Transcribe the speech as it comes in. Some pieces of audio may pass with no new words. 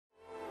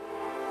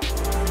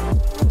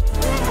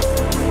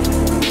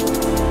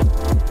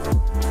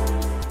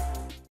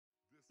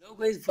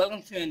guys,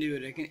 welcome to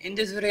Androuter. In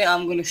this video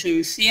I'm going to show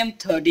you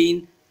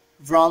CM13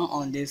 ROM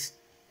on this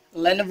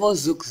Lenovo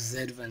ZUK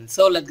Z1.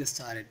 So let's get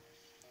started.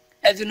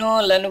 As you know,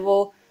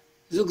 Lenovo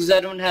ZUK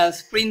Z1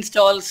 has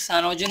pre-installed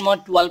Cyanogen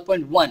mod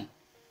 12.1,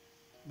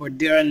 but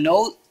there are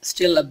no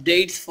still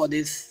updates for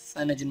this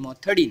Cyanogen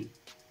mod 13.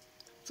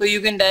 So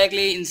you can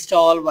directly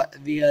install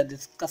via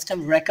this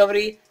custom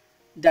recovery,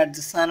 that's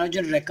the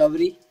Cyanogen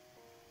recovery.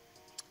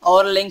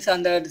 All links are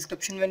in the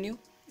description menu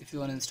if you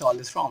want to install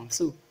this ROM.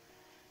 So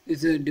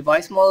this is a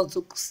device model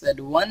ZUK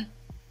Z1.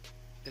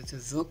 This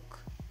is ZUK,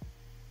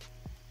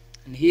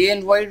 and here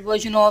Android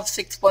version of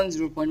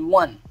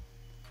 6.0.1,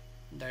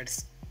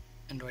 that's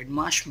Android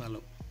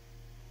Marshmallow.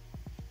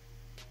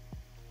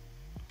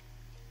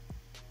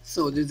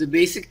 So this is the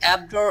basic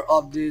app drawer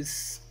of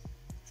this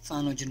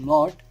Cyanogen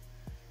mod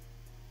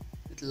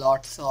with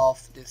lots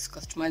of this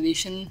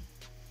customization.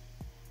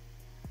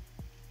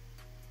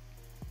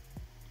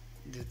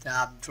 This is the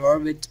app drawer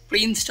with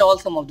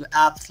pre-installed some of the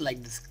apps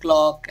like this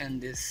clock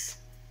and this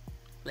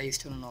Play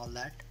Store and all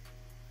that.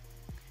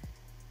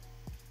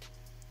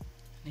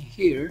 And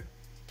here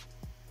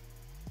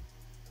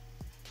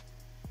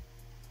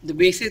the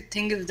basic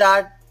thing is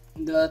that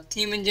the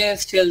theme engine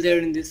is still there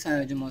in this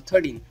Cyanogen mod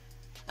 13,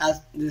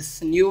 as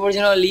this new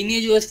version of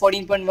Lineage OS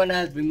 14.1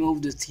 has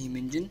removed the theme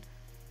engine.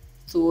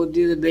 So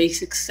these are the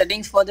basic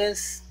settings for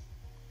this,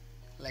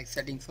 like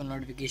settings for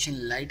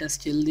notification light are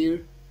still there.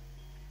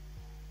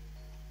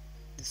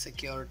 The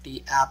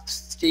security apps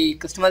state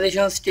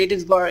customization of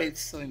status bar is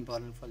so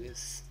important for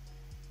this.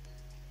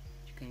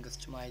 You can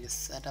customize the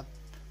setup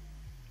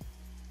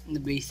and the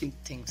basic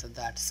things of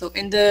that. So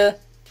in the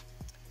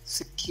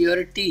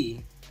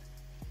security,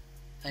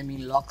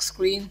 lock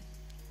screen,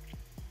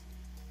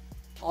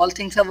 all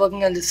things are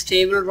working on the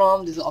stable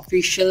ROM. This is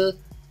official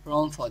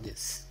ROM for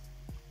this.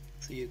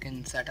 So you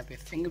can set up a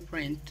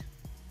fingerprint,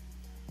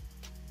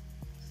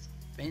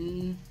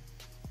 pin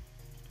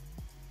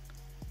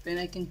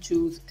I can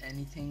choose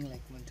anything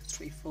like 1 2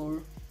 3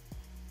 4.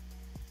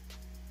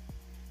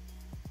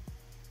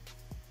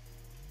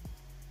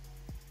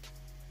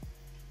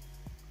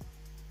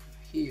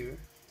 Here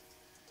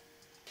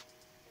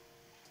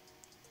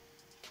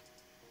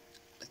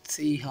let's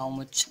see how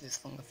much this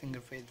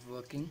fingerprint is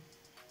working.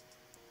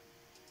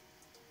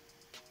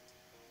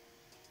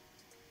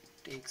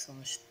 It takes so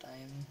much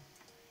time.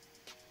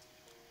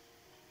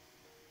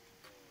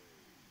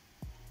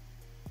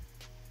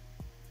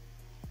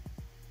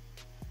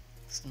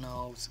 So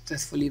now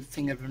successfully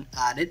fingerprint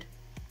added.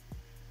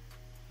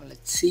 Well,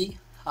 let's see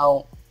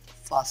how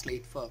fastly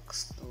it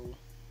works. So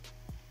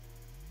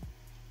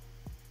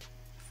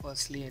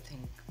firstly, I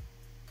think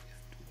you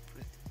have to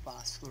press the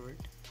password,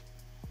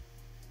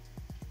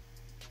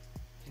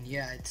 and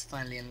yeah, it's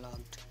finally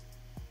unlocked.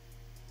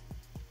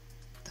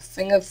 The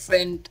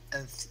fingerprint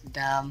is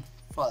damn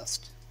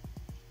fast.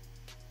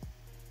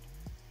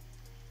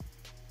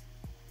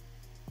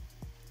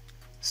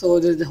 So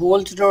this is the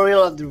whole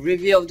tutorial of the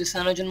review of the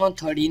Cyanogen mod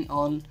 13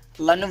 on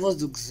Lenovo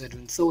ZUK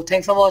Z1. So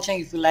thanks for watching.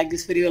 If you like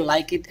this video,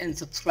 like it and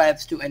subscribe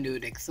to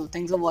Androuter. So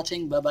thanks for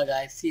watching. Bye bye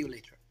guys. See you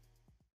later.